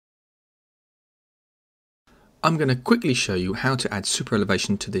I'm going to quickly show you how to add super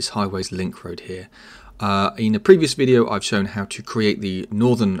elevation to this highways link road here. In a previous video I've shown how to create the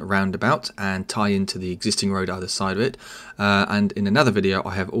northern roundabout and tie into the existing road either side of it, and in another video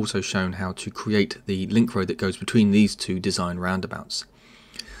I have also shown how to create the link road that goes between these two design roundabouts.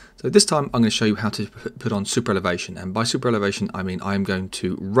 So this time I'm going to show you how to put on super elevation, and by super elevation I mean I'm going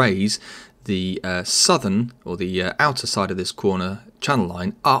to raise the southern or the outer side of this corner channel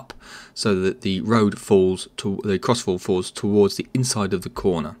line up so that the road falls to the crossfall falls towards the inside of the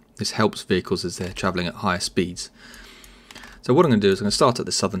corner. This helps vehicles as they're travelling at higher speeds. So what I'm going to do is I'm going to start at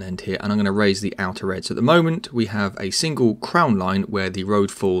the southern end here and I'm going to raise the outer edge. So at the moment we have a single crown line where the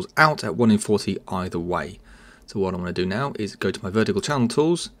road falls out at 1 in 40 either way. So what I'm going to do now is go to my vertical channel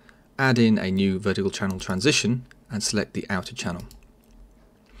tools, add in a new vertical channel transition and select the outer channel.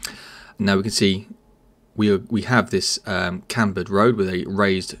 Now we can see we have this cambered road with a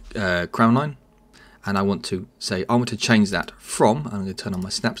raised crown line, and I want to change that from, I'm going to turn on my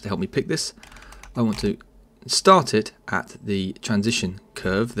snaps to help me pick this, I want to start it at the transition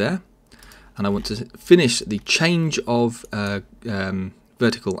curve there, and I want to finish the change of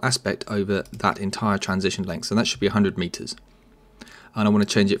vertical aspect over that entire transition length, so that should be 100 meters. And I want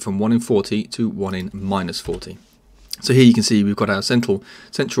to change it from 1 in 40 to 1 in minus 40. So here you can see we've got our central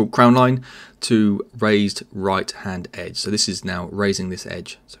crown line to raised right hand edge. So this is now raising this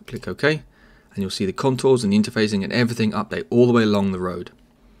edge. So click OK, and you'll see the contours and the interfacing and everything update all the way along the road.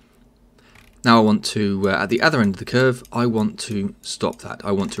 Now I want to, at the other end of the curve, I want to stop that.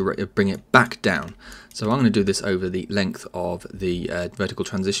 I want to bring it back down. So I'm going to do this over the length of the vertical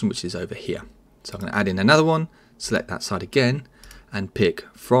transition, which is over here. So I'm going to add in another one, select that side again, and pick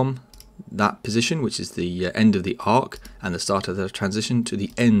from that position, which is the end of the arc and the start of the transition, to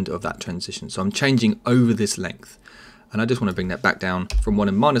the end of that transition. So I'm changing over this length, and I just want to bring that back down from 1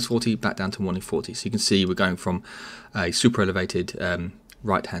 in minus 40 back down to 1 in 40. So you can see we're going from a super elevated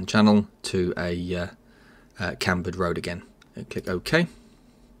right hand channel to a cambered road again. And click OK,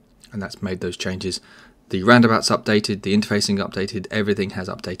 and that's made those changes. The roundabout's updated, the interfacing updated, everything has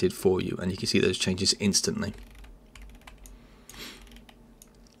updated for you, and you can see those changes instantly.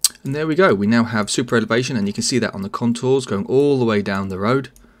 And there we go, we now have super elevation, and you can see that on the contours going all the way down the road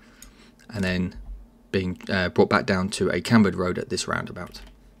and then being brought back down to a cambered road at this roundabout.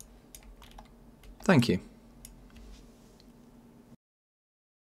 Thank you.